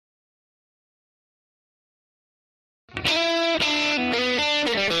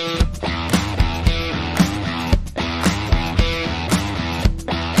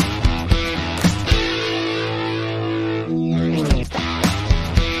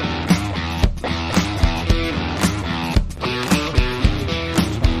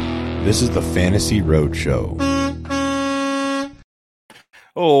This is the Fantasy Roadshow.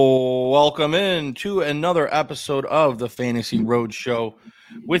 Oh, welcome in to another episode of the Fantasy Roadshow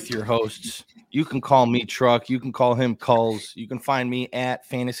with your hosts. You can call me Truck. You can call him Culls. You can find me at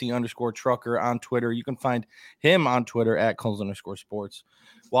fantasy_trucker on Twitter. You can find him on Twitter at Culls_sports.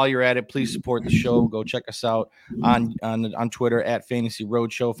 While you're at it, please support the show. Go check us out on Twitter at Fantasy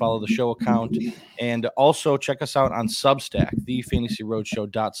Roadshow. Follow the show account. And also check us out on Substack,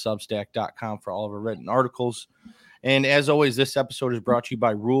 thefantasyroadshow.substack.com for all of our written articles. And as always, this episode is brought to you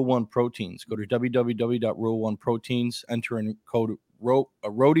by Rule One Proteins. Go to www.rule1proteins, enter in code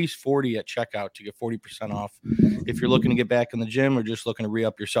Roadies40 at checkout to get 40% off. If you're looking to get back in the gym or just looking to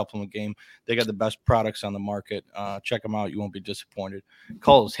re-up your supplement game, they got the best products on the market. Check them out. You won't be disappointed.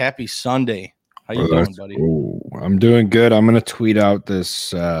 Culls, happy Sunday. How you doing, buddy? I'm doing good. I'm going to tweet out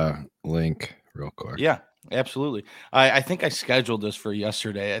this link real quick. Yeah. Absolutely. I think I scheduled this for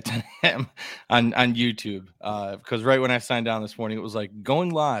yesterday at 10 a.m. on YouTube because right when I signed down this morning, it was like going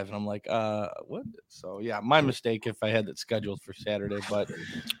live. And I'm like, what? So, yeah, my mistake if I had that scheduled for Saturday, but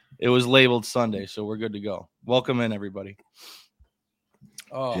it was labeled Sunday. So we're good to go. Welcome in, everybody.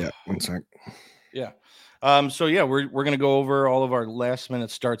 Oh, yeah. 1 sec. Yeah. So, yeah, we're going to go over all of our last minute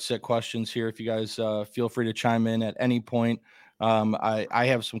start sit questions here. If you guys feel free to chime in at any point. I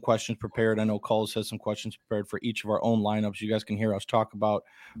have some questions prepared. I know Culls has some questions prepared for each of our own lineups. You guys can hear us talk about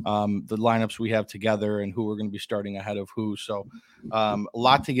the lineups we have together and who we're going to be starting ahead of who. So a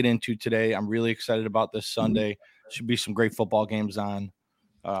lot to get into today. I'm really excited about this Sunday. Should be some great football games on.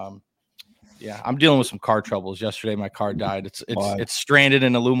 Yeah, I'm dealing with some car troubles. Yesterday, my car died. It's stranded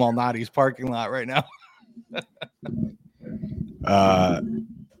in a Lou Malnati's parking lot right now.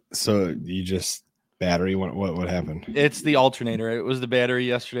 So you just battery? What happened? It's the alternator. It was the battery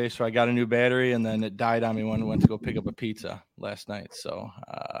yesterday, so I got a new battery, and then it died on me when I went to go pick up a pizza last night. So,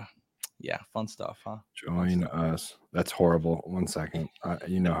 yeah, fun stuff, huh? Join us. That's horrible. 1 second.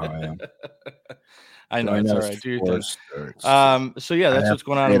 You know how I am. I know. It's all right. Do your thing. So, yeah, that's what's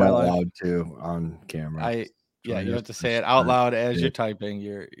going on in my life. Loud too on camera. You have to say it out loud as you're typing.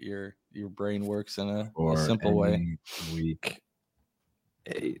 Your brain works in a simple way. Week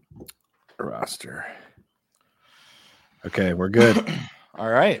 8 roster. Okay, we're good.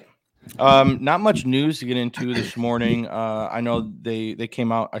 All right. Not much news to get into this morning. I know they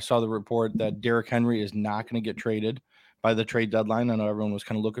came out. I saw the report that Derrick Henry is not going to get traded by the trade deadline. I know everyone was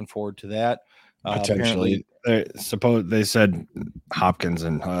kind of looking forward to that. Potentially, they said Hopkins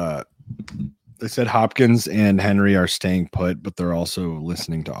and Henry are staying put, but they're also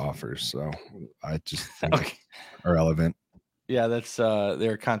listening to offers. So I just think it's irrelevant. Yeah, that's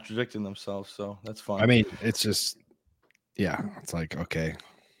they're contradicting themselves, so that's fine. I mean, it's just, yeah, it's like, okay,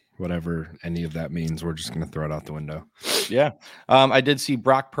 whatever any of that means, we're just going to throw it out the window. Yeah. I did see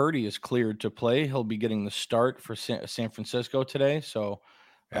Brock Purdy is cleared to play. He'll be getting the start for San Francisco today, so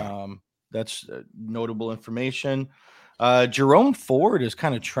that's notable information. Jerome Ford is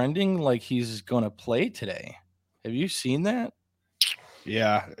kind of trending like he's going to play today. Have you seen that?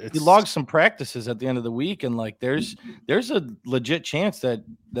 Yeah, he logged some practices at the end of the week, and like there's a legit chance that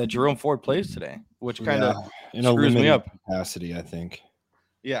Jerome Ford plays today, which kind of screws me up. Capacity, I think.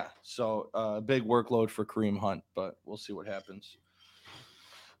 Yeah, so big workload for Kareem Hunt, but we'll see what happens.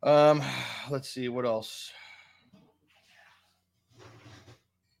 Let's see what else.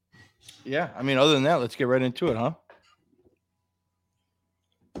 Yeah, I mean, other than that, let's get right into it, huh?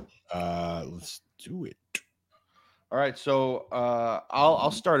 Let's do it. All right, so I'll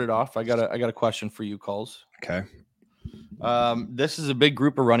start it off. I got a question for you, Culls. Okay. This is a big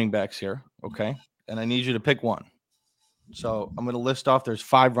group of running backs here, okay? And I need you to pick one. So I'm going to list off. There's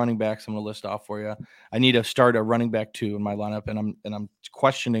 5 running backs. I'm going to list off for you. I need to start a running back 2 in my lineup, and I'm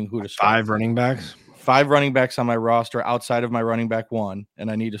questioning who to start. 5 running backs. 5 running backs on my roster outside of my running back 1, and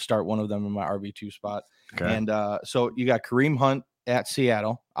I need to start one of them in my RB2 spot. Okay. And so you got Kareem Hunt at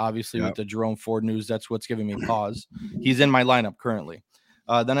Seattle, obviously. With the Jerome Ford news. That's what's giving me pause. He's in my lineup currently.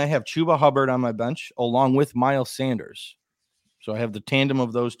 Then I have Chuba Hubbard on my bench along with Miles Sanders. So I have the tandem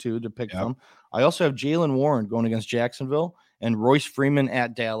of those two to pick from. I also have Jaylen Warren going against Jacksonville and Royce Freeman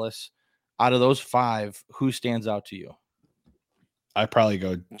at Dallas. Out of those 5, who stands out to you? I probably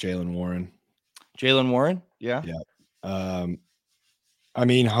go Jaylen Warren. Jaylen Warren? Yeah. Yeah. I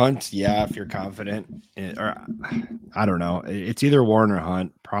mean, Hunt, if you're confident. Or I don't know. It's either Warren or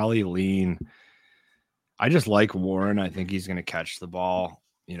Hunt. Probably lean. I just like Warren. I think he's going to catch the ball,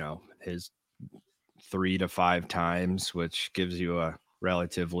 his 3 to 5 times, which gives you a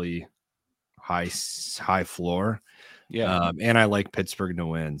relatively high floor. Yeah. And I like Pittsburgh to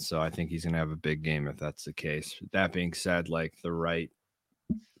win. So I think he's going to have a big game if that's the case. That being said, like the right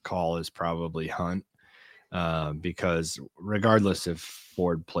call is probably Hunt, because regardless if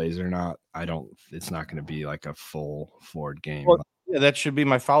Ford plays or not, it's not going to be like a full Ford game. Well, yeah, that should be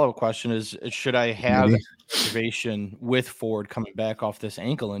my follow-up question is should I have Maybe. reservation with Ford coming back off this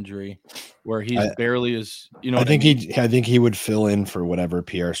ankle injury where he's barely as, I think he would fill in for whatever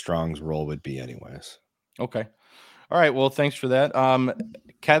Pierre Strong's role would be anyways. Okay. All right. Well, thanks for that.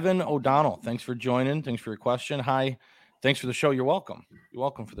 Kevin O'Donnell, thanks for joining. Thanks for your question. Hi. Thanks for the show. You're welcome. You're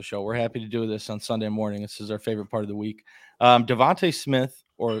welcome for the show. We're happy to do this on Sunday morning. This is our favorite part of the week. Devontae Smith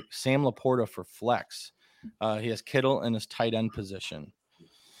or Sam Laporta for flex. He has Kittle in his tight end position.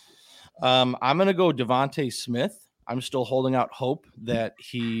 I'm going to go Devontae Smith. I'm still holding out hope that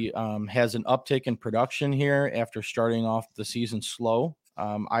he has an uptick in production here after starting off the season slow.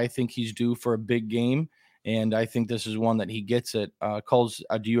 I think he's due for a big game, and I think this is one that he gets it. Coles,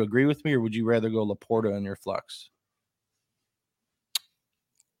 do you agree with me, or would you rather go Laporta in your flex?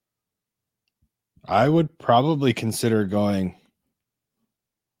 I would probably consider going.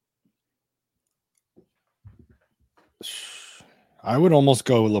 I would almost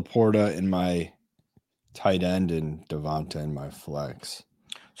go Laporta in my tight end and Devonta in my flex.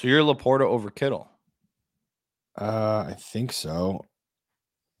 So you're Laporta over Kittle? I think so.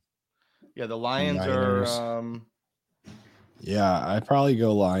 Yeah, the Lions are. Yeah, I'd probably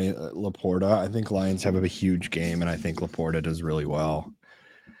go Laporta. I think Lions have a huge game, and I think Laporta does really well.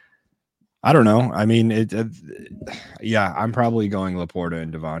 I don't know. I mean, yeah, I'm probably going Laporta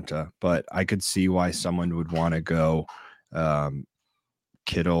and Devonta, but I could see why someone would want to go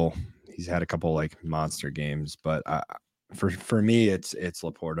Kittle. He's had a couple like monster games, but for me, it's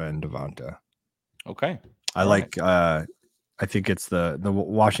Laporta and Devonta. Okay. I think it's the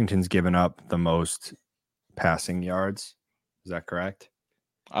Washington's given up the most passing yards. Is that correct?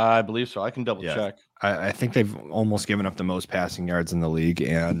 I believe so. I can double check. I think they've almost given up the most passing yards in the league,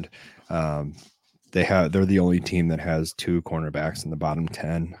 and they're the only team that has 2 cornerbacks in the bottom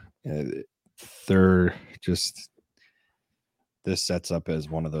 10. They're just, this sets up as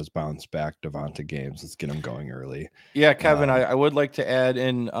one of those bounce back Devonta games. Let's get them going early. Yeah, Kevin, I would like to add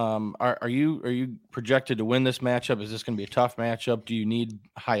in. Are you projected to win this matchup? Is this going to be a tough matchup? Do you need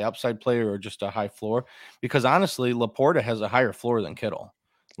a high upside player or just a high floor? Because honestly, Laporta has a higher floor than Kittle.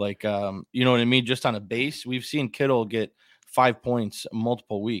 Like, you know what I mean? Just on a base, we've seen Kittle get 5 points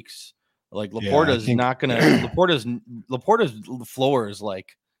multiple weeks. Like Laporta's not going to. Laporta's floor is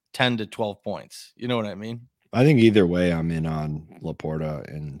like 10 to 12 points. You know what I mean? I think either way, I'm in on Laporta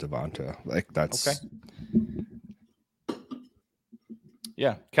and Devonta. Like that's okay.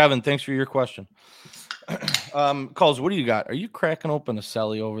 Yeah, Kevin, thanks for your question. Calls, what do you got? Are you cracking open a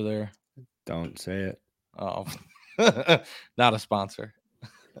Selly over there? Don't say it. Oh, not a sponsor.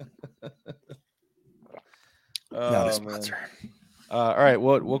 Not a sponsor. All right,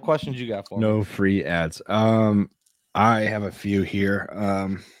 what questions you got for me? No free ads. I have a few here.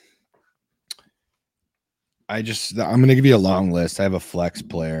 I'm going to give you a long list. I have a flex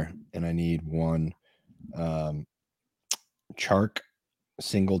player, and I need one. Chark,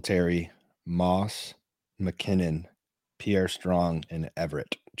 Singletary, Moss, McKinnon, Pierre Strong, and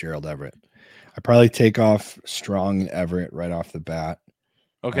Gerald Everett. I probably take off Strong and Everett right off the bat.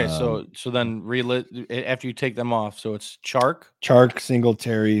 Okay, so then after you take them off, so it's Chark,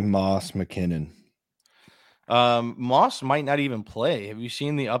 Singletary, Moss, McKinnon. Moss might not even play. Have you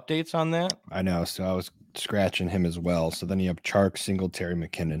seen the updates on that? I know, so I was scratching him as well. So then you have Chark, Singletary,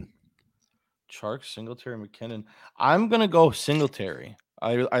 McKinnon. Chark, Singletary, McKinnon. I'm gonna go Singletary.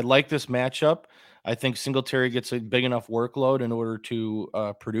 I like this matchup. I think Singletary gets a big enough workload in order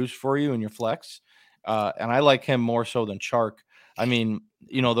to produce for you in your flex, and I like him more so than Chark. I mean,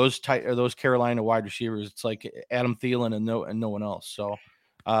 you know, those Carolina wide receivers, it's like Adam Thielen and no one else. So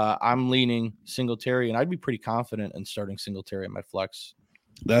I'm leaning Singletary, and I'd be pretty confident in starting Singletary in my flex.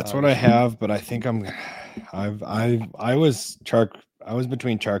 That's what I have, but I think I was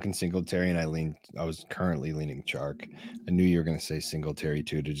between Chark and Singletary, and I was currently leaning Chark. I knew you were going to say Singletary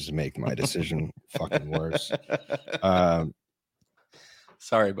too, to just make my decision fucking worse.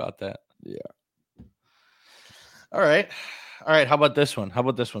 Sorry about that. Yeah. All right. How about this one? How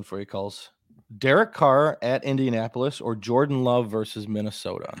about this one for you, Coles? Derek Carr at Indianapolis or Jordan Love versus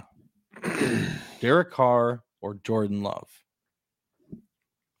Minnesota? Derek Carr or Jordan Love?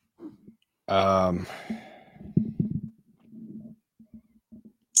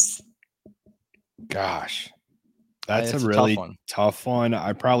 Gosh, that's a really tough one.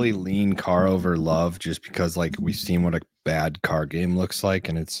 I probably lean Carr over Love just because, like, we've seen what a bad Carr game looks like,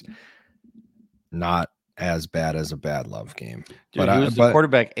 and it's not as bad as a bad Love game. Dude, he was the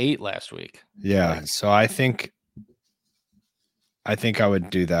quarterback 8 last week. Yeah, so I think I think I would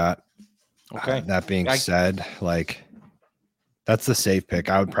do that. Okay. That being said, like that's the safe pick.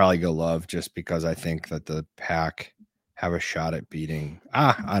 I would probably go Love just because I think that the Pack have a shot at beating.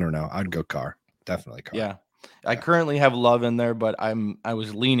 I don't know. I'd go Carr. Definitely Carr. Yeah. I currently have Love in there, but I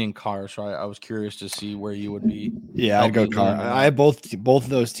was leaning Carr, so I was curious to see where you would be. Yeah, I'd go Carr. I have both of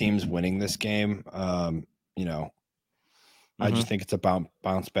those teams winning this game. You know, I just think it's a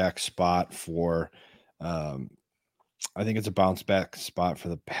bounce back spot for I think it's a bounce back spot for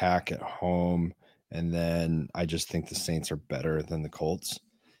the Pack at home. And then I just think the Saints are better than the Colts.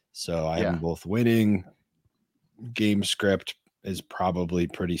 So I have them both winning. Game script is probably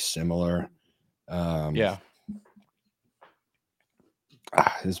pretty similar.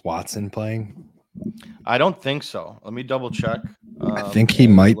 Is Watson playing? I don't think so. Let me double check. I think he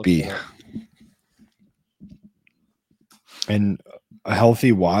might be. And a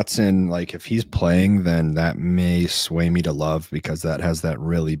healthy Watson, like if he's playing, then that may sway me to Love because that has that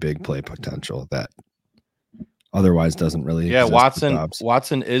really big play potential that otherwise doesn't really exist.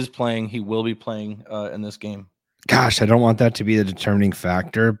 Watson is playing. He will be playing in this game. Gosh, I don't want that to be the determining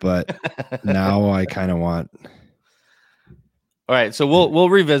factor, but now I kind of want. All right, so we'll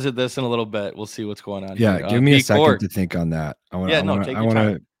revisit this in a little bit. We'll see what's going on. Yeah, here. Give me a second to think on that. I want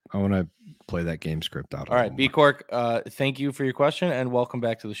to play that game script out. All right, B Cork, thank you for your question and welcome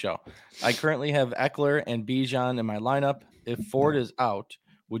back to the show. I currently have Eckler and Bijan in my lineup. If Ford is out,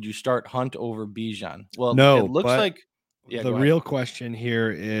 would you start Hunt over Bijan? Well, no, it looks like the real question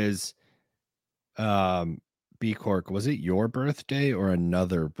here is B Cork, was it your birthday or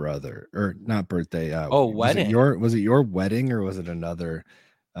another brother? Or not birthday? Wedding. Was it your wedding or was it another?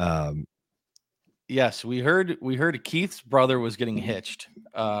 Yes, we heard Keith's brother was getting hitched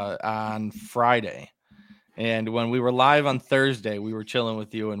on Friday. And when we were live on Thursday, we were chilling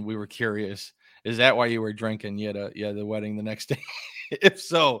with you and we were curious. Is that why you were drinking? You had the wedding the next day. If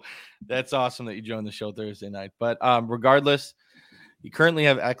so, that's awesome that you joined the show Thursday night. But regardless, you currently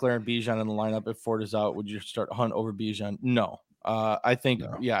have Eckler and Bijan in the lineup. If Ford is out, would you start Hunt over Bijan? No. I think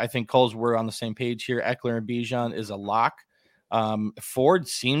Coles, we're on the same page here. Eckler and Bijan is a lock. Ford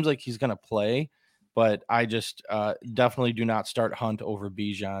seems like he's going to play, but I just definitely do not start Hunt over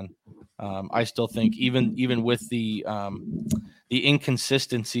Bijan. I still think even with the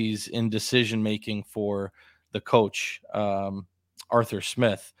inconsistencies in decision making for the coach, Arthur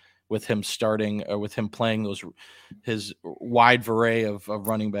Smith, with him starting or with him playing his wide array of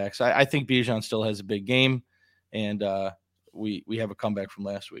running backs, I think Bijan still has a big game, and we have a comeback from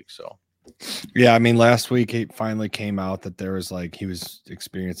last week. So. Yeah, I mean, last week it finally came out that there was he was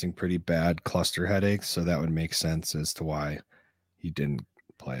experiencing pretty bad cluster headaches, so that would make sense as to why he didn't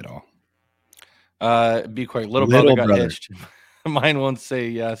play at all. Be quick, little brother got hitched. Mine won't say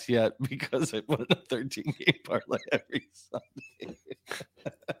yes yet because I put in a 13-game parlay every Sunday.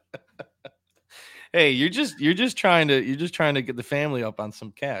 Hey, you're just trying to get the family up on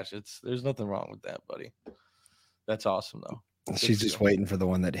some cash. There's nothing wrong with that, buddy. That's awesome though. She's just waiting for the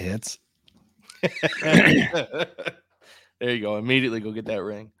one that hits. There you go. Immediately go get that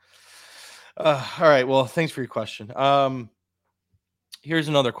ring. All right. Well, thanks for your question. Here's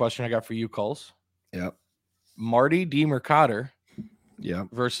another question I got for you, Coles. Yep. Marty DeMercader. Yep.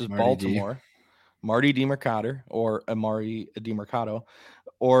 Versus Baltimore. Marty DeMercader or Amari DeMercado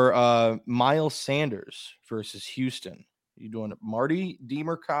or Miles Sanders versus Houston. You doing Marty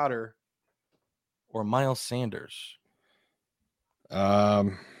DeMercader or Miles Sanders?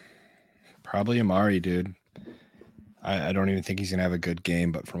 Probably Amari, dude. I don't even think he's gonna have a good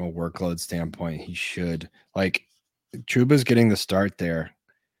game, but from a workload standpoint, he should. Chuba's getting the start there.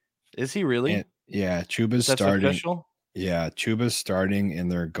 Is he really? Yeah, Chuba's starting. Official? Yeah, Chuba's starting,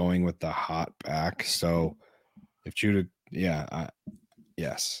 and they're going with the hot back. So if Chuba,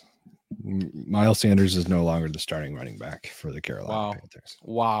 yes, Miles Sanders is no longer the starting running back for the Carolina Panthers.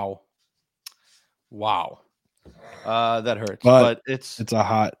 Wow. That hurts, but it's a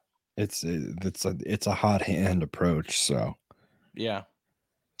hot. It's a hot hand approach. So yeah.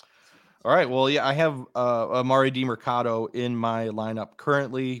 All right. Well, yeah, I have Amari DeMercado in my lineup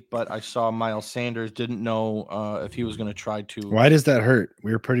currently, but I saw Miles Sanders. Didn't know if he was going to try to. Why does that hurt?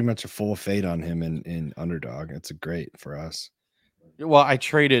 We were pretty much a full fade on him in underdog. It's great for us. Well, I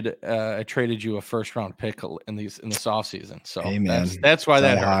traded you a first round pick in this offseason. So hey, man, that's why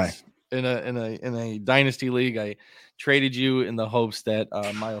that hurts. In a dynasty league, I traded you in the hopes that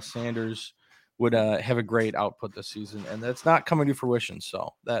Miles Sanders would have a great output this season, and that's not coming to fruition.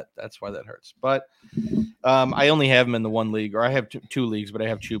 So that's why that hurts. But I only have him in the one league, or I have two leagues, but I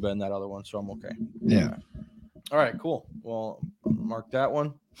have Chuba in that other one, so I'm okay. Yeah. All right, cool. Well, mark that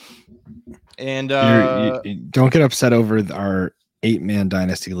one. And you don't get upset over 8-man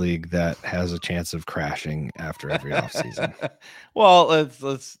dynasty league that has a chance of crashing after every offseason. Well,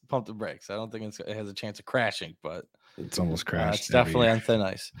 let's pump the brakes. I don't think it has a chance of crashing, but it's almost crashed. It's definitely on thin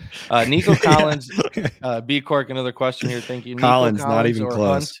ice. Nico Collins, B Cork, another question here. Thank you. Collins, not even or close.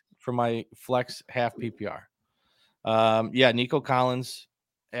 Hunt for my flex half PPR. Yeah, Nico Collins,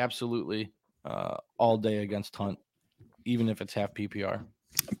 absolutely all day against Hunt, even if it's half PPR.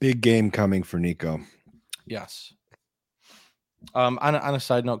 Big game coming for Nico. Yes. On a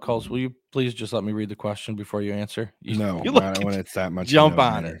side note, Coles, will you please just let me read the question before you answer? No, not when it's that much. Jump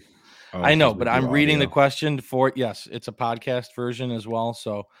on it. Oh, I know, but I'm reading the question for yes, it's a podcast version as well.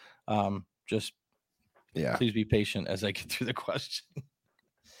 So just please be patient as I get through the question.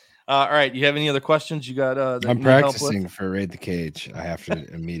 All right. You have any other questions you got? I'm practicing for Raid the Cage. I have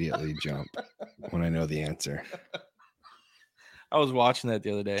to immediately jump when I know the answer. I was watching that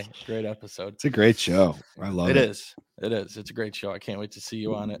the other day. Great episode. It's a great show. I love it. It is. It's a great show. I can't wait to see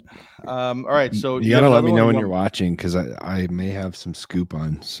you on it. All right. So you gotta let me know when you're watching because I may have some scoop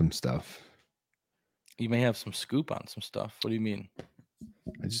on some stuff. You may have some scoop on some stuff. What do you mean?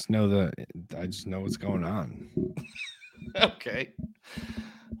 I just know what's going on. Okay.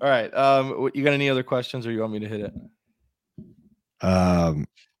 All right. You got any other questions or you want me to hit it?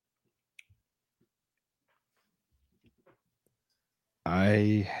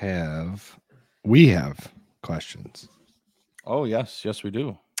 We have questions. Oh, yes, we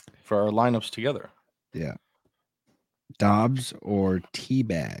do. For our lineups together. Yeah. Dobbs or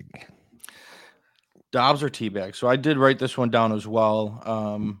Teabag? Dobbs or Teabag. So I did write this one down as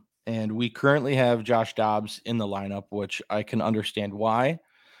well. And we currently have Josh Dobbs in the lineup, which I can understand why.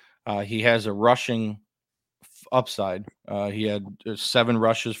 He has a rushing upside. He had 7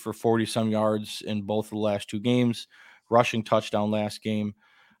 rushes for 40-some yards in both of the last 2 games. Rushing touchdown last game.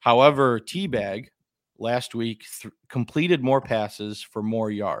 However, Teabag last week completed more passes for more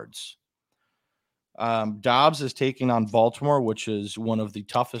yards. Dobbs is taking on Baltimore, which is one of the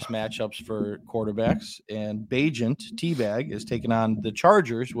toughest matchups for quarterbacks. And Bagent, Teabag, is taking on the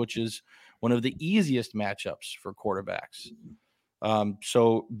Chargers, which is one of the easiest matchups for quarterbacks.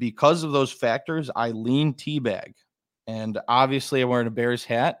 So because of those factors, I lean Teabag. And obviously I'm wearing a Bears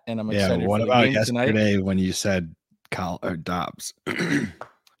hat, and I'm excited what for the about game yesterday tonight. When you said Dobbs?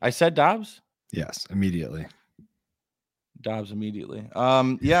 I said Dobbs? Yes, immediately. Dobbs immediately.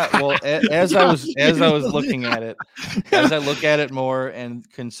 Yeah, well, as I was looking at it, as I look at it more and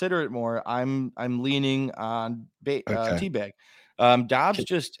consider it more, I'm leaning on Teabag. Dobbs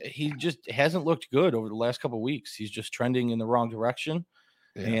just hasn't looked good over the last couple of weeks. He's just trending in the wrong direction.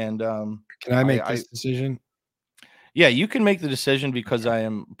 Yeah. And can I make this decision? Yeah, you can make the decision because I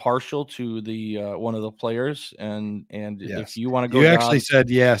am partial to the one of the players, and yes. If you want to go, you actually said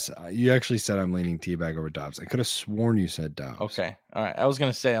yes. You actually said I'm leaning Teabag over Dobbs. I could have sworn you said Dobbs. Okay, all right. I was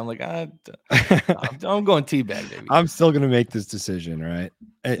gonna say I'm like I'm going Teabag, baby. I'm still gonna make this decision, right?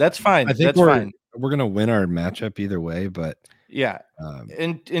 That's fine. I think we're gonna win our matchup either way, but yeah.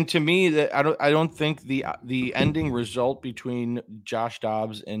 And to me, that I don't think the ending result between Josh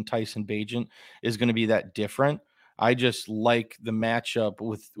Dobbs and Tyson Bagent is going to be that different. I just like the matchup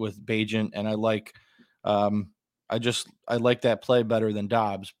with Bagent, and I like that play better than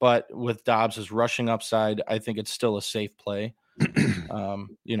Dobbs. But with Dobbs' rushing upside, I think it's still a safe play. He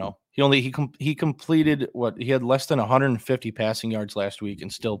completed he had less than 150 passing yards last week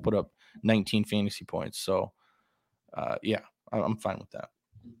and still put up 19 fantasy points. So yeah, I'm fine with that.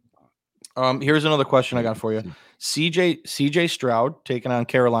 Here's another question I got for you. CJ Stroud taking on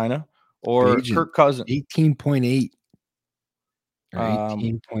Carolina. Or Bagent, Kirk Cousins. 18.8 or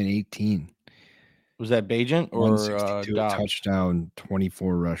 18.18. Was that Bagent or Dobbs? Touchdown,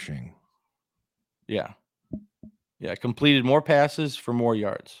 24 rushing. Yeah. Yeah, completed more passes for more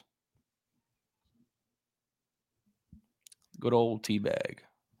yards. Good old Teabag.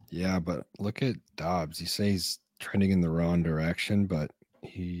 Yeah, but look at Dobbs. You say he's trending in the wrong direction, but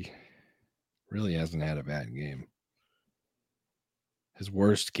he really hasn't had a bad game. His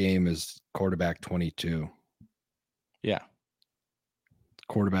worst game is quarterback 22. Yeah.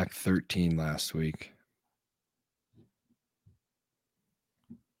 Quarterback 13 last week.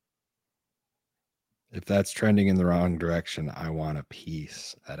 If that's trending in the wrong direction, I want a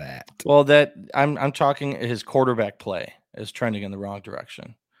piece of that. Well, I'm talking his quarterback play is trending in the wrong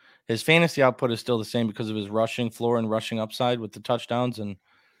direction. His fantasy output is still the same because of his rushing floor and rushing upside with the touchdowns and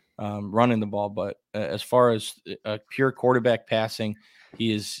running the ball, but as far as pure quarterback passing,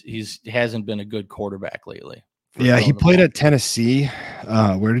 he hasn't been a good quarterback lately. Yeah, he played at Tennessee.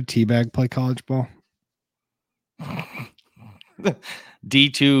 Where did Teabag play college ball?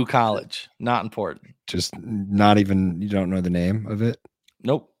 D2 college, not important. Just not even, you don't know the name of it?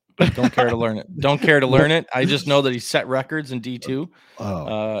 Nope. Don't care to learn it. Don't care to learn it. I just know that he set records in D2.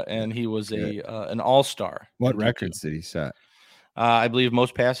 And he was an all-star. What records did he set? I believe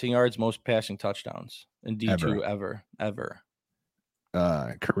most passing yards, most passing touchdowns in D2 ever.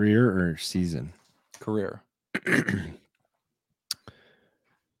 Career or season? Career.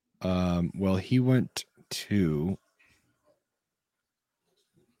 Well, he went to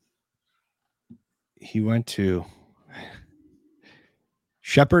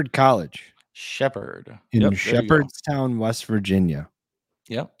Shepherd College. Shepherd. In Shepherdstown, West Virginia.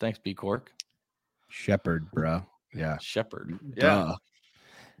 Yep. Thanks, B Cork. Shepherd, bro. Yeah. Shepherd. Yeah.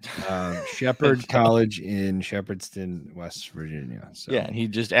 Shepherd College in Shepherdston, West Virginia. So. Yeah, and he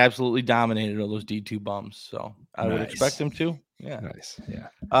just absolutely dominated all those D2 bums. So I would expect him to. Yeah. Nice. Yeah.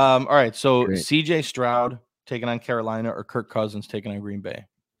 All right. So CJ Stroud taking on Carolina or Kirk Cousins taking on Green Bay?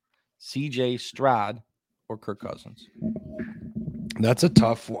 CJ Stroud or Kirk Cousins? That's a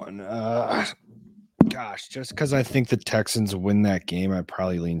tough one. Gosh, just because I think the Texans win that game, I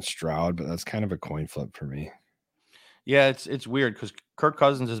probably lean Stroud, but that's kind of a coin flip for me. Yeah, it's weird because Kirk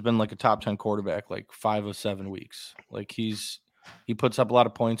Cousins has been like a top 10 quarterback like 5 of 7 weeks. Like he puts up a lot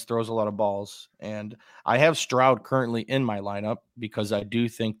of points, throws a lot of balls, and I have Stroud currently in my lineup because I do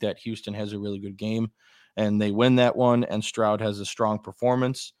think that Houston has a really good game, and they win that one, and Stroud has a strong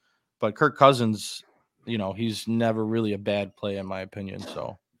performance. But Kirk Cousins, he's never really a bad play in my opinion.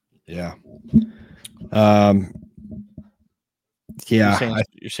 So yeah.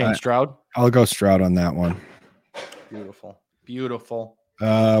 You're saying Stroud? I'll go Stroud on that one. Beautiful.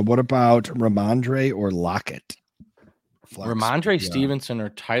 What about Ramondre or Lockett? Ramondre Stevenson or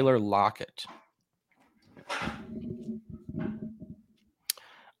Tyler Lockett?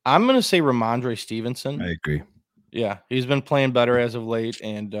 I'm going to say Ramondre Stevenson. I agree. Yeah, he's been playing better as of late,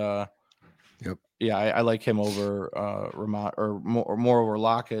 and yep. Yeah, I like him over Ramon or more over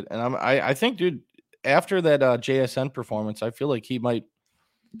Lockett, and I think, dude, after that JSN performance, I feel like he might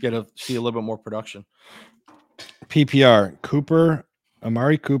see a little bit more production. PPR: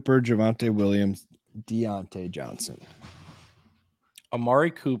 Amari Cooper, Javonte Williams, Deontay Johnson.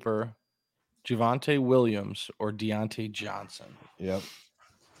 Amari Cooper, Javonte Williams, or Deontay Johnson. Yep.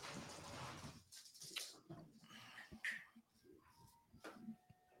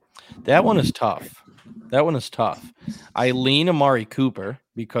 That one is tough. I lean Amari Cooper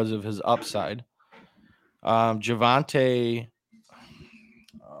because of his upside. Javonte.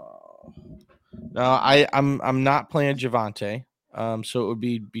 No, I'm not playing Javonte. So it would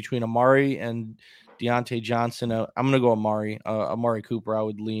be between Amari and Deontay Johnson. I'm going to go Amari. Amari Cooper, I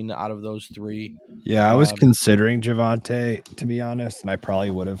would lean out of those three. Yeah, I was considering Javonte, to be honest, and I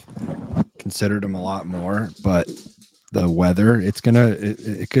probably would have considered him a lot more, but the weather, it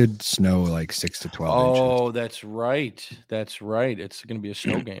could snow like 6 to 12 inches. Oh, that's right. It's going to be a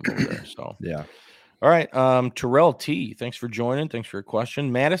snow game over there. So yeah. All right. Terrell T, thanks for joining. Thanks for your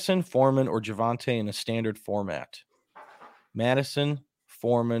question. Madison, Foreman, or Javonte in a standard format? Madison,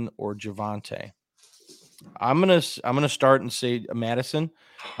 Foreman, or Javonte? I'm gonna start and say Madison.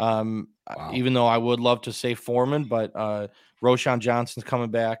 Wow. Even though I would love to say Foreman, but Roschon Johnson's coming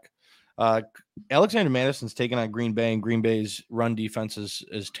back. Alexander Madison's taking on Green Bay, and Green Bay's run defense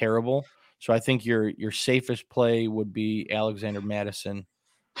is terrible. So I think your safest play would be Alexander Madison.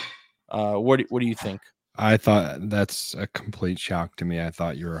 What do you think? I thought that's a complete shock to me. I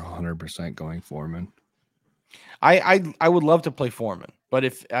thought you were 100% going Foreman. I would love to play Foreman, but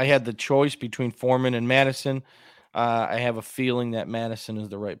if I had the choice between Foreman and Madison, I have a feeling that Madison is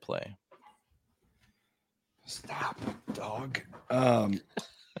the right play. Stop, dog.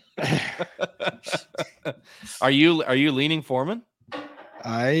 Are you leaning Foreman?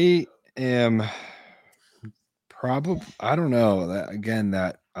 I am probably. I don't know that again.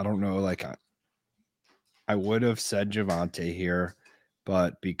 I don't know. Like I would have said Javonte here,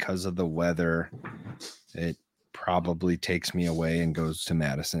 but because of the weather, it probably takes me away and goes to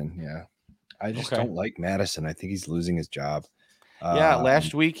Madison. Yeah. I just don't like Madison. I think he's losing his job. Yeah.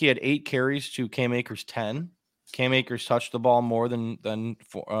 Last week he had 8 carries to Cam Akers 10. Cam Akers touched the ball more than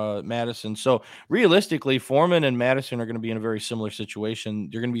Madison. So realistically, Foreman and Madison are going to be in a very similar situation.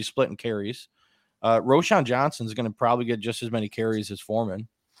 They're going to be splitting carries. Roschon Johnson is going to probably get just as many carries as Foreman.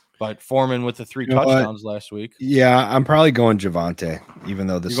 But Foreman with the 3 touchdowns last week. Yeah, I'm probably going Javonte, even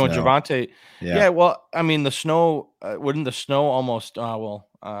though you're going Javonte. Yeah. Well, I mean, the snow wouldn't the snow almost.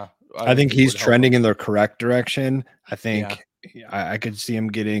 I think he's trending in the correct direction. I think I could see him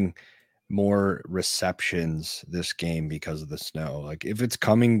getting more receptions this game because of the snow. Like if it's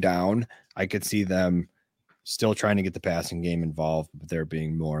coming down, I could see them still trying to get the passing game involved, but they're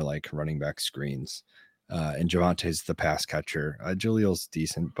being more like running back screens. And Javonte's the pass catcher. Jalil's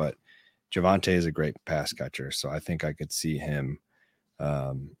decent, but Javonte is a great pass catcher. So I think I could see him.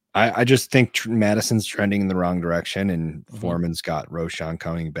 I just think Madison's trending in the wrong direction, and Foreman's got Roschon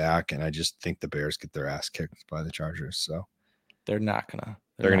coming back, and I just think the Bears get their ass kicked by the Chargers. So they're gonna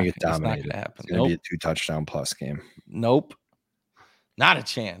get dominated. It's not gonna happen. It's gonna be a 2-touchdown plus game. Nope, not a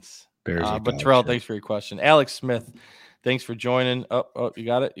chance. Bears but Terrell, thanks for your question. Alex Smith, thanks for joining. Oh, you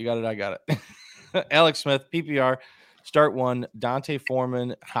got it. I got it. Alex Smith, PPR. Start one: Dante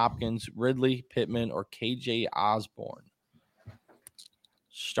Foreman, Hopkins, Ridley, Pittman, or KJ Osborne.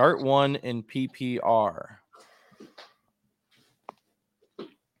 Start one in PPR.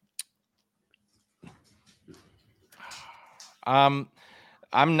 I'm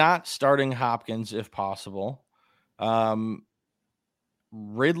not starting Hopkins if possible.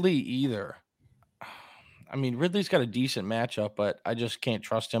 Ridley either. I mean, Ridley's got a decent matchup, but I just can't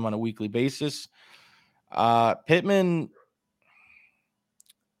trust him on a weekly basis. Pittman,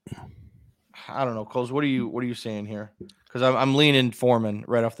 I don't know. Coles, what are you saying here? Because I'm leaning Foreman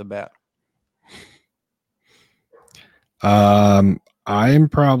right off the bat. I'm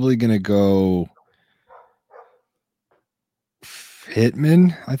probably gonna go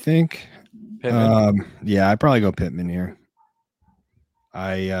Pittman, I think. Pittman. Yeah, I'd probably go Pittman here.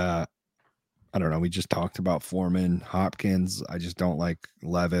 I don't know. We just talked about Foreman, Hopkins. I just don't like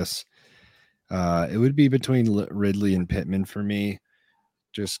Levis. It would be between Ridley and Pittman for me,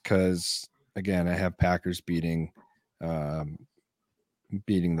 just because, again, I have Packers beating the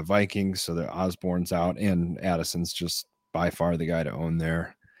Vikings, so the Osborne's out, and Addison's just by far the guy to own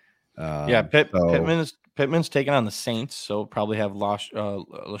there. Pittman's taking on the Saints, so probably have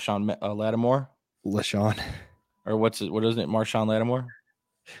LaShawn Lattimore. LaShawn, or what is it? Marshawn Lattimore.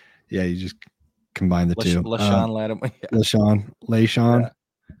 Yeah, you just combine the two. LaShawn Lattimore. Yeah. LaShawn.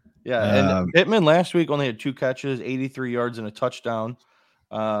 Yeah, and Pittman last week only had 2 catches, 83 yards, and a touchdown.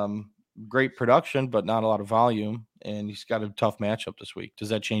 Great production, but not a lot of volume, and he's got a tough matchup this week. Does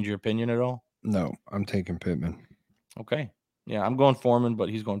that change your opinion at all? No, I'm taking Pittman. Okay. Yeah, I'm going Foreman, but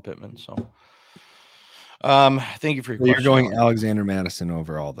he's going Pittman. So, thank you for your question. You're going Alexander Madison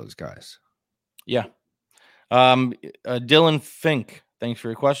over all those guys. Yeah. Dylan Fink, thanks for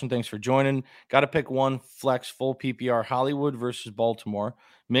your question. Thanks for joining. Got to pick one flex full PPR: Hollywood versus Baltimore,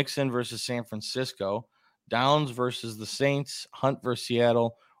 Mixon versus San Francisco, Downs versus the Saints, Hunt versus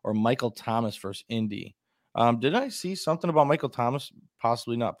Seattle, or Michael Thomas versus Indy. Did I see something about Michael Thomas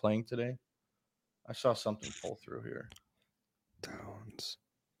possibly not playing today? I saw something pull through here. Downs.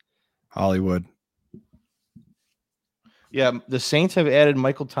 Hollywood. Yeah, the Saints have added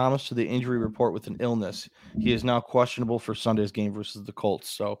Michael Thomas to the injury report with an illness. He is now questionable for Sunday's game versus the Colts.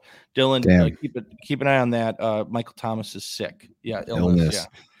 So, Dylan, keep an eye on that. Michael Thomas is sick. Yeah, illness. Yeah.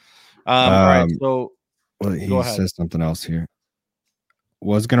 All right. So, he says something else here.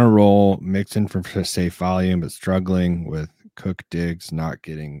 Was going to roll Mixon for safe volume, but struggling with Cook Diggs not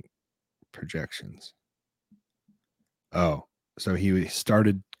getting projections. Oh, so he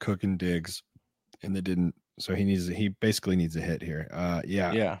started Cook and Diggs, and they didn't. So he basically needs a hit here.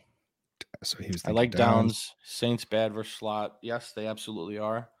 Yeah. So he was. I like Downs. Saints bad versus slot. Yes, they absolutely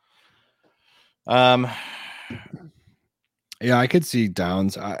are. Yeah, I could see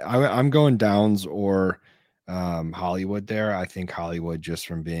Downs. I'm going Downs or Hollywood there. I think Hollywood just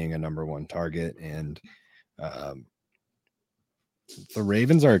from being a number 1 target, and the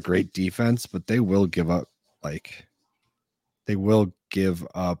Ravens are a great defense, but they will give up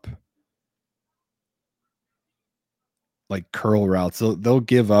curl routes. They'll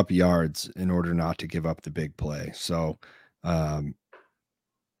give up yards in order not to give up the big play. So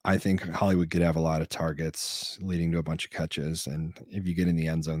I think Hollywood could have a lot of targets leading to a bunch of catches. And if you get in the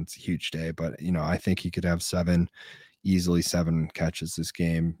end zone, it's a huge day. But, I think he could have easily 7 catches this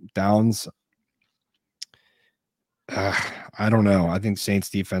game. Downs, I don't know. I think Saints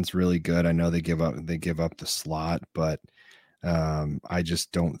defense really good. I know they give up the slot, but I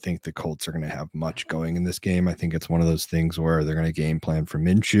just don't think the Colts are going to have much going in this game. I think it's one of those things where they're going to game plan for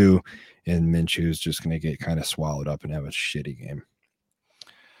Minshew, and Minshew is just going to get kind of swallowed up and have a shitty game.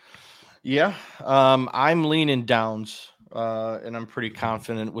 Yeah, I'm leaning Downs, and I'm pretty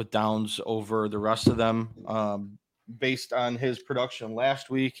confident with Downs over the rest of them, based on his production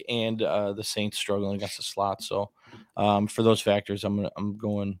last week and the Saints struggling against the slot. So, for those factors, I'm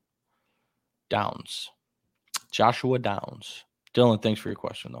going Downs. Joshua Downs. Dylan, thanks for your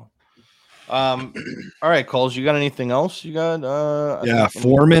question, though. All right, Coles, you got anything else? You got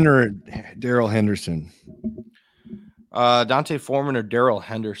Foreman or Darrell Henderson? Dante Foreman or Darrell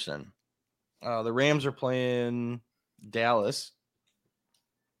Henderson? The Rams are playing Dallas.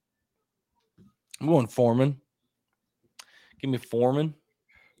 I'm going Foreman. Give me Foreman.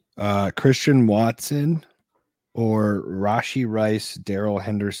 Christian Watson or Rashee Rice, Darrell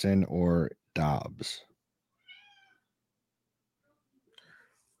Henderson, or Dobbs.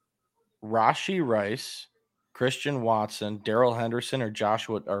 Rashee Rice, Christian Watson, Darrell Henderson, or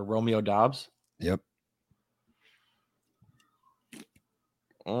Joshua or Romeo Dobbs. Yep.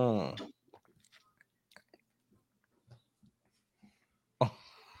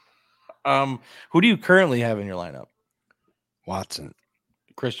 Who do you currently have in your lineup? Watson.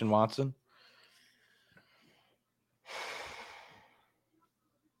 Christian Watson.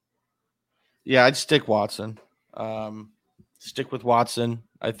 Yeah, I'd stick Watson. Stick with Watson.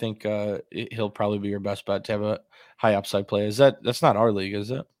 I think he'll probably be your best bet to have a high upside play. That's not our league,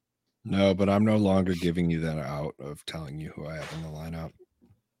 is it? No, but I'm no longer giving you that out of telling you who I have in the lineup.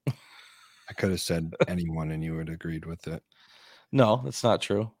 I could have said anyone and you would have agreed with it. No, that's not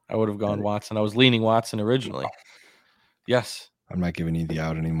true. I would have gone Watson. I was leaning Watson originally. Yes. I'm not giving you the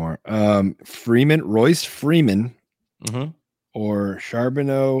out anymore. Royce Freeman, or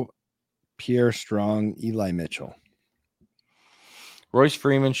Charbonneau, Pierre Strong, Eli Mitchell. Royce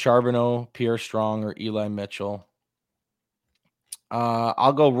Freeman, Charbonneau, Pierre Strong, or Eli Mitchell.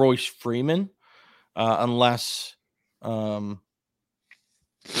 I'll go Royce Freeman, unless. Do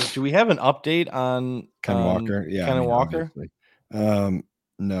we have an update on Ken Walker? Yeah, Ken Walker. Obviously.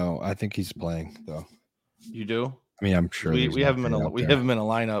 No, I think he's playing though. You do? I mean, I'm sure we have him in a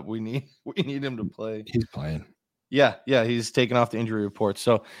lineup. We need him to play. He's playing. Yeah, he's taken off the injury report.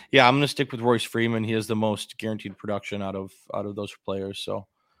 So yeah, I'm going to stick with Royce Freeman. He has the most guaranteed production out of those players. So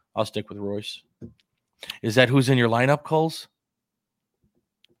I'll stick with Royce. Is that who's in your lineup, Coles?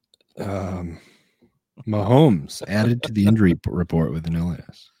 Mahomes added to the injury report with an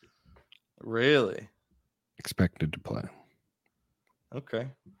illness. Really? Expected to play. Okay.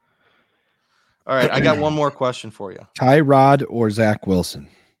 All right, I got one more question for you. Tyrod or Zach Wilson?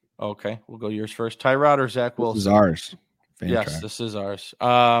 Okay, we'll go yours first. Tyrod or Zach Wilson? This is ours. Yes, this is ours.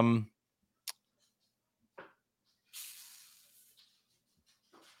 I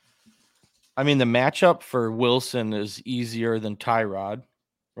mean, the matchup for Wilson is easier than Tyrod,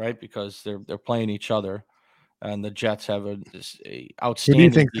 right? Because they're playing each other, and the Jets have a outstanding. Who do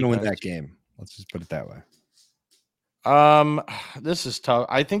you think is going to win that game? Let's just put it that way. This is tough.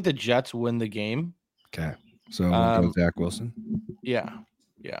 I think the Jets win the game. Okay, so we'll go Zach Wilson. Yeah,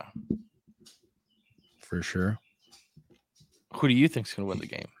 for sure. Who do you think is going to win the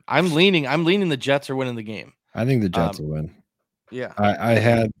game? I'm leaning the Jets are winning the game. I think the Jets will win. Yeah,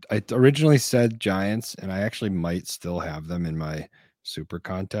 I originally said Giants, and I actually might still have them in my super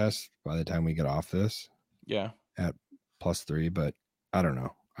contest by the time we get off this. Yeah, at +3, but I don't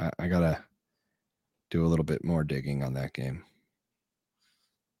know. I gotta do a little bit more digging on that game.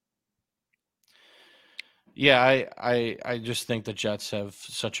 Yeah, I just think the Jets have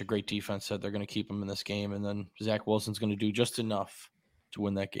such a great defense that they're going to keep them in this game, and then Zach Wilson's going to do just enough to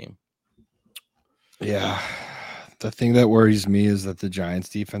win that game. Yeah, the thing that worries me is that the Giants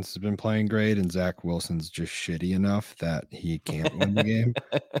defense has been playing great, and Zach Wilson's just shitty enough that he can't win the game.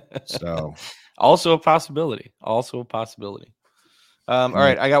 So, also a possibility. All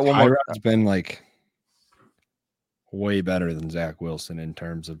right, I got one more. Tyrod's been like way better than Zach Wilson in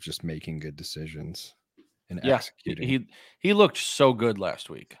terms of just making good decisions. Executing. He looked so good last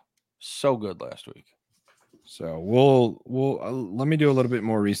week. So we'll let me do a little bit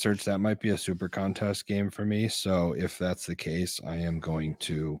more research. That might be a super contest game for me. So if that's the case, I am going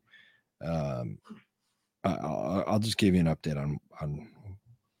to I'll just give you an update on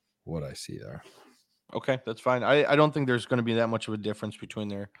what I see there. Okay, that's fine. I don't think there's going to be that much of a difference between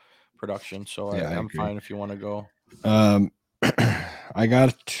their production. So yeah, I'm fine if you want to go. I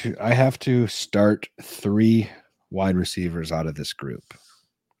have to start 3 wide receivers out of this group.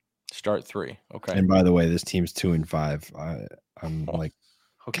 Start 3. Okay. And by the way, this team's 2-5. I'm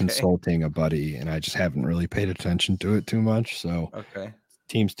consulting a buddy, and I just haven't really paid attention to it too much. So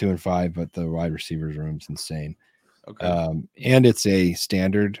team's 2-5, but the wide receivers room's insane. Okay. And it's a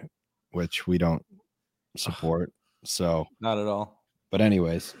standard, which we don't support. So not at all. But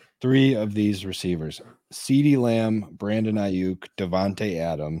anyways, 3 of these receivers: CeeDee Lamb, Brandon Ayuk, Devontae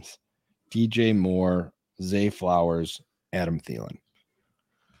Adams, DJ Moore, Zay Flowers, Adam Thielen.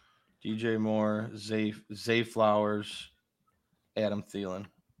 DJ Moore, Zay Flowers, Adam Thielen.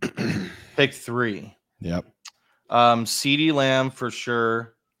 Pick 3. Yep. CeeDee Lamb for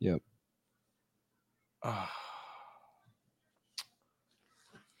sure. Yep.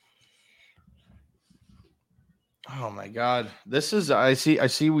 Oh my God. This is I see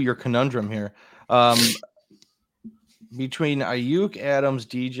your conundrum here. Between Ayuk, Adams,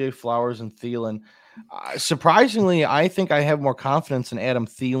 DJ, Flowers, and Thielen. Surprisingly, I think I have more confidence in Adam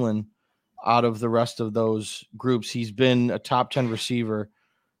Thielen out of the rest of those groups. He's been a top 10 receiver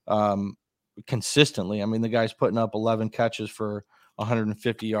consistently. I mean, the guy's putting up 11 catches for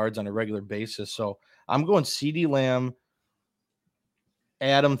 150 yards on a regular basis. So I'm going CeeDee Lamb,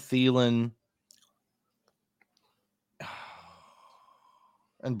 Adam Thielen,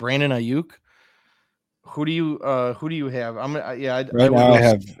 and Brandon Ayuk. Who do you have? Right now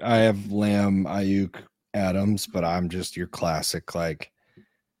I have Lamb, Ayuk, Adams, but I'm just your classic like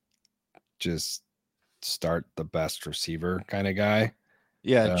just start the best receiver kind of guy.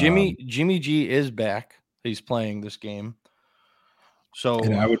 Yeah, Jimmy G is back. He's playing this game. So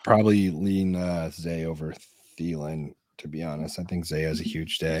and I would probably lean Zay over Thielen, to be honest. I think Zay has a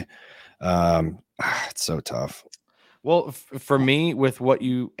huge day. It's so tough. Well, for me, with what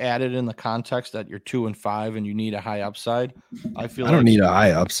you added in the context that you're 2-5 and you need a high upside, I don't need a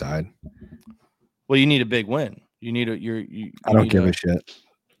high upside. Well, you need a big win. You need I don't give a shit.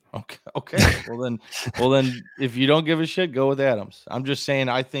 Okay. Well then, if you don't give a shit, go with Adams. I'm just saying,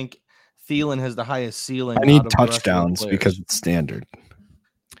 I think Thielen has the highest ceiling. I need touchdowns because it's standard.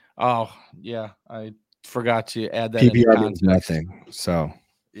 Oh yeah, I forgot to add that. PPR means nothing. So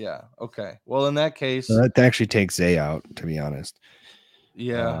yeah. Okay. Well, in that case, that actually takes Zay out, to be honest.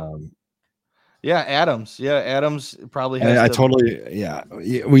 Yeah. Adams. Yeah, Adams probably has.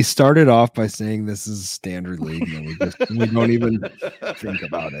 We started off by saying this is a standard league, and we don't even think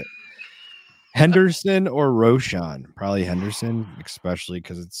about it. Henderson or Roschon? Probably Henderson, especially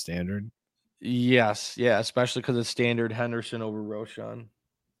because it's standard. Yes, yeah, especially because it's standard. Henderson over Roschon.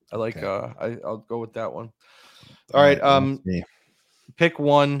 I like. Okay. I'll go with that one. All right. Pick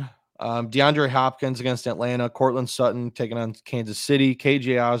one. DeAndre Hopkins against Atlanta, Cortland Sutton taking on Kansas City,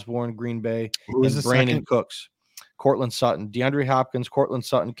 KJ Osborne, Green Bay, and Brandon Cooks. Cortland Sutton, DeAndre Hopkins, Cortland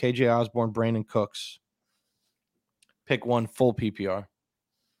Sutton, KJ Osborne, Brandon Cooks. Pick one, full PPR.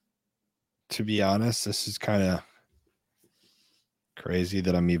 To be honest, this is kind of crazy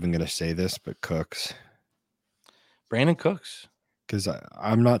that I'm even going to say this, but Cooks. Brandon Cooks. Because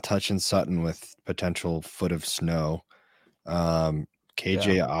I'm not touching Sutton with potential foot of snow.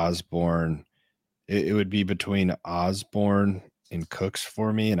 KJ Osborne, it would be between Osborne and Cooks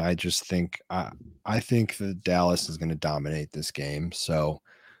for me, and I just think I think that Dallas is going to dominate this game. So,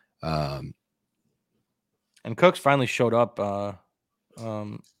 and Cooks finally showed up.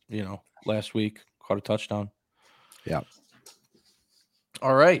 Last week, caught a touchdown. Yeah.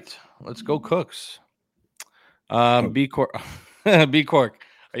 All right, let's go Cooks. B Cork,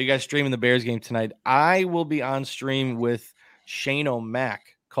 are you guys streaming the Bears game tonight? I will be on stream with Shane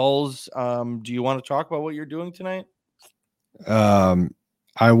O'Mac. Coles, do you want to talk about what you're doing tonight?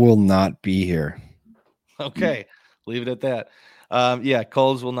 I will not be here. Okay, leave it at that.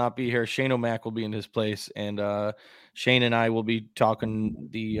 Coles will not be here. Shane O'Mac will be in his place, and Shane and I will be talking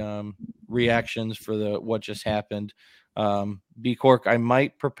the reactions for what just happened. B Cork, I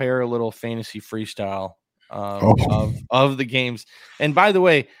might prepare a little fantasy freestyle of the games. And by the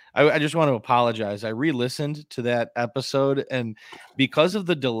way, I just want to apologize. I re-listened to that episode, and because of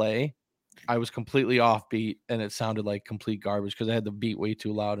the delay, I was completely offbeat, and it sounded like complete garbage because I had the beat way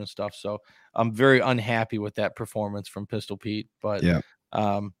too loud and stuff. So I'm very unhappy with that performance from Pistol Pete. But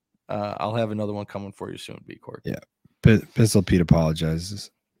I'll have another one coming for you soon, B Cork. Yeah, Pistol Pete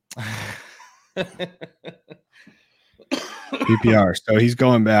apologizes. PPR. So he's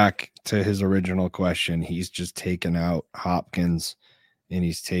going back to his original question. He's just taken out Hopkins and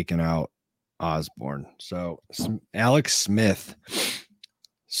he's taken out Osborne. So Alex Smith,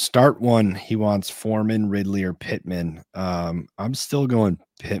 start one. He wants Foreman, Ridley, or Pittman. I'm still going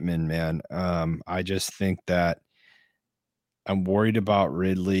Pittman, man. I just think that I'm worried about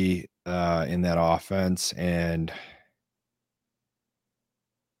Ridley in that offense, and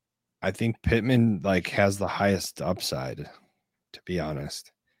I think Pittman has the highest upside, to be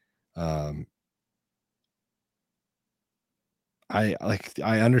honest. I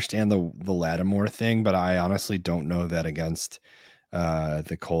understand the Lattimore thing, but I honestly don't know that against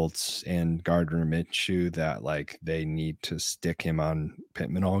the Colts and Gardner Minshew that they need to stick him on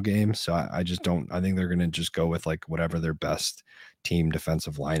Pittman all game. So I just don't. I think they're gonna just go with whatever their best team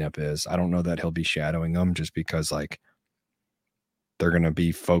defensive lineup is. I don't know that he'll be shadowing them just because they're going to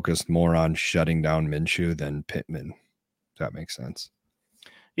be focused more on shutting down Minshew than Pittman. If that makes sense.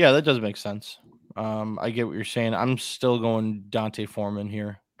 Yeah, that does make sense. I get what you're saying. I'm still going Dante Foreman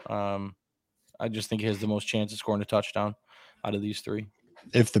here. I just think he has the most chance of scoring a touchdown out of these three.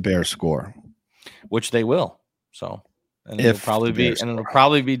 If the Bears score. Which they will. So, and If it'll probably the be, Bears and it'll score.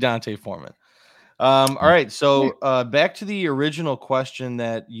 probably be Dante Foreman. All right. So, back to the original question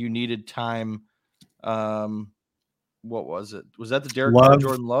that you needed time. What was it? Was that the Derek Carr,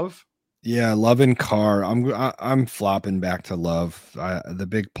 Jordan Love? Yeah, Love and Carr. I'm flopping back to Love. The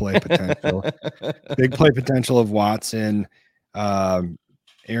big play potential, of Watson,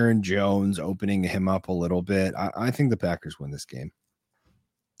 Aaron Jones opening him up a little bit. I think the Packers win this game.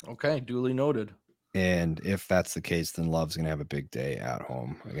 Okay, duly noted. And if that's the case, then Love's gonna have a big day at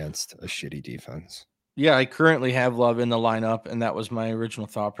home against a shitty defense. Yeah, I currently have Love in the lineup, and that was my original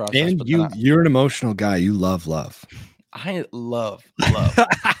thought process. And but you're an emotional guy. You love Love. I love.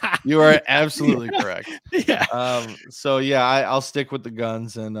 You are absolutely correct. Yeah. So yeah, I'll stick with the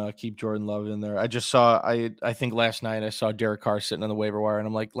guns and keep Jordan Love in there. I just saw I think last night I saw Derek Carr sitting on the waiver wire, and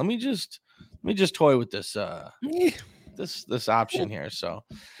I'm like, let me just toy with this this option here. So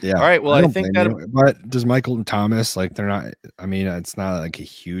yeah. All right. Well, I think that. But does Michael Thomas, like, they're not? I mean, it's not like a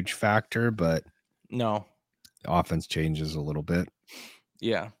huge factor, but No. the offense changes a little bit.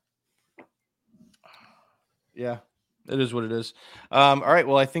 Yeah. Yeah. It is what it is. All right.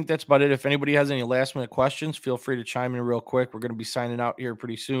 Well, I think that's about it. If anybody has any last minute questions, feel free to chime in real quick. We're going to be signing out here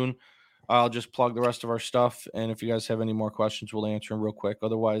pretty soon. I'll just plug the rest of our stuff. And if you guys have any more questions, we'll answer them real quick.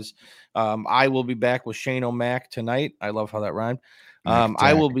 Otherwise, I will be back with Shane O'Mac tonight. I love how that rhymed.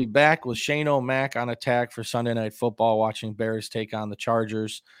 I will be back with Shane O'Mac on Attack for Sunday Night Football, watching Bears take on the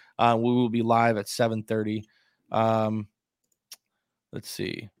Chargers. We will be live at 7:30. Let's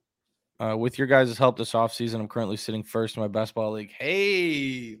see. With your guys' help this offseason, I'm currently sitting first in my best ball league.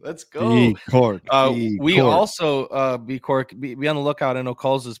 Hey, let's go. We also be on the lookout. I know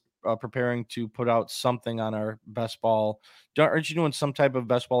Coles is preparing to put out something on our best ball. Aren't you doing some type of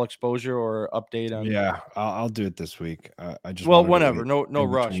best ball exposure or update on? Yeah, I'll do it this week. I just whenever, no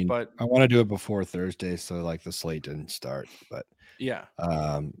rush, but I want to do it before Thursday, so like the slate didn't start. But yeah,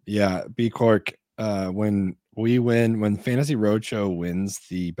 B Cork. When Fantasy Roadshow wins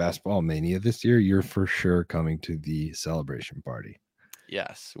the Best Ball Mania this year, you're for sure coming to the celebration party.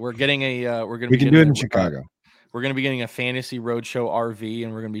 Yes, we're getting a. We can do it in Chicago. We're going to be getting a Fantasy Roadshow RV,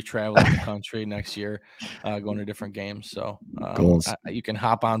 and we're going to be traveling the country next year, going to different games. So you can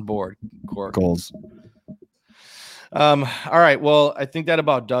hop on board, Cork. Goals. All right. Well, I think that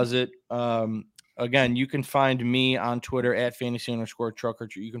about does it. Again, you can find me on Twitter at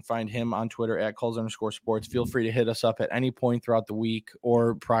fantasy_trucker. You can find him on Twitter at Coles_sports. Feel free to hit us up at any point throughout the week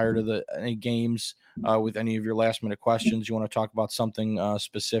or prior to any games with any of your last minute questions. You want to talk about something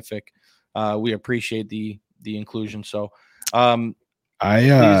specific. We appreciate the inclusion. So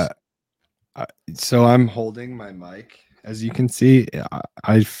so I'm holding my mic. As you can see,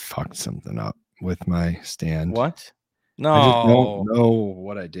 I fucked something up with my stand. What? No. I just don't know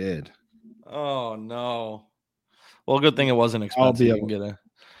what I did. Oh no. Well, good thing it wasn't expensive. I'll be able to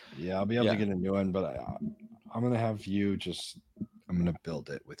get a new one, but I'm gonna have you I'm gonna build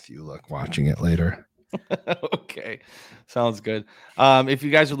it with you, watching it later. Okay, sounds good. If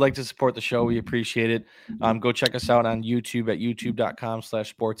you guys would like to support the show, we appreciate it. Go check us out on YouTube at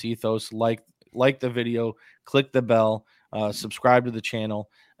youtube.com/sportsethos. Like the video, click the bell, subscribe to the channel,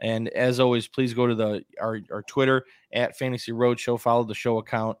 and as always, please go to our Twitter at Fantasy Roadshow. Follow the show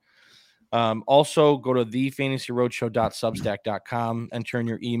account. Also, go to thefantasyroadshow.substack.com. Enter in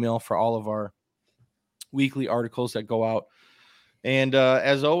your email for all of our weekly articles that go out. And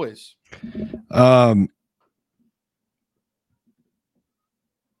as always,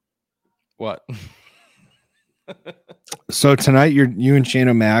 what? So tonight, you and Shane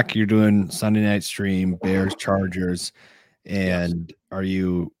O'Mac, you're doing Sunday night stream, Bears, Chargers, and yes. Are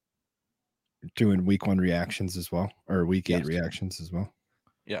you doing week 1 reactions as well, or week 8 reactions as well?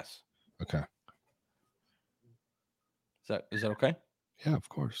 Yes. Okay. Is that okay? Yeah, of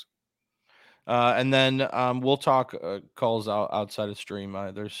course. And then we'll talk calls outside of stream.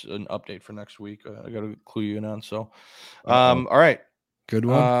 There's an update for next week. I got to clue you in on. So, all right. Good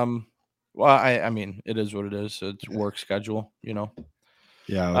one. Well, I mean, it is what it is. It's work schedule, Yeah,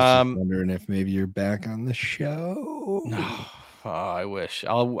 I was just wondering if maybe you're back on the show. No. I wish.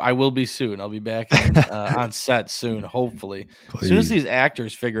 I will be soon. I'll be back on set soon, hopefully. Please. As soon as these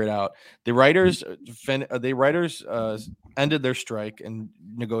actors figure it out. The writers ended their strike and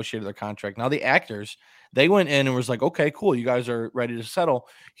negotiated their contract. Now the actors, they went in and was like, okay, cool. You guys are ready to settle.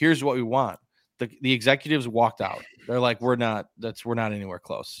 Here's what we want. The executives walked out. They're like, we're not anywhere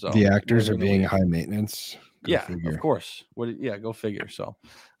close. So the actors are being high maintenance. Go figure. Of course. Go figure. So,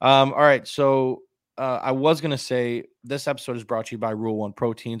 all right. So, I was going to say this episode is brought to you by Rule One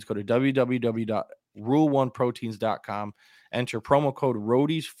Proteins. Go to www.rule1proteins.com. Enter promo code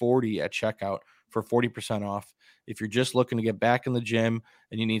ROADIES40 at checkout for 40% off. If you're just looking to get back in the gym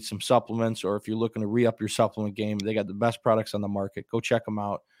and you need some supplements, or if you're looking to re-up your supplement game, they got the best products on the market. Go check them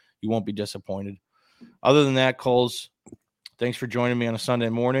out. You won't be disappointed. Other than that, Coles, thanks for joining me on a Sunday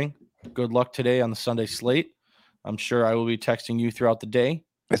morning. Good luck today on the Sunday slate. I'm sure I will be texting you throughout the day.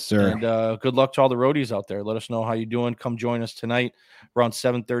 Yes, sir. And good luck to all the roadies out there. Let us know how you're doing. Come join us tonight around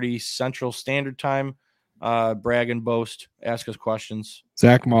 7:30 Central Standard Time. Brag and boast. Ask us questions.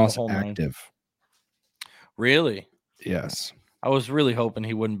 Zach Moss active. Really? Yes. I was really hoping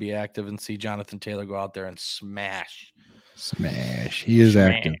he wouldn't be active and see Jonathan Taylor go out there and smash. He is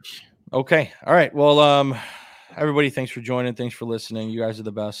active. Okay. All right. Well, everybody, thanks for joining. Thanks for listening. You guys are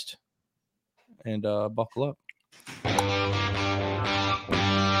the best. And buckle up.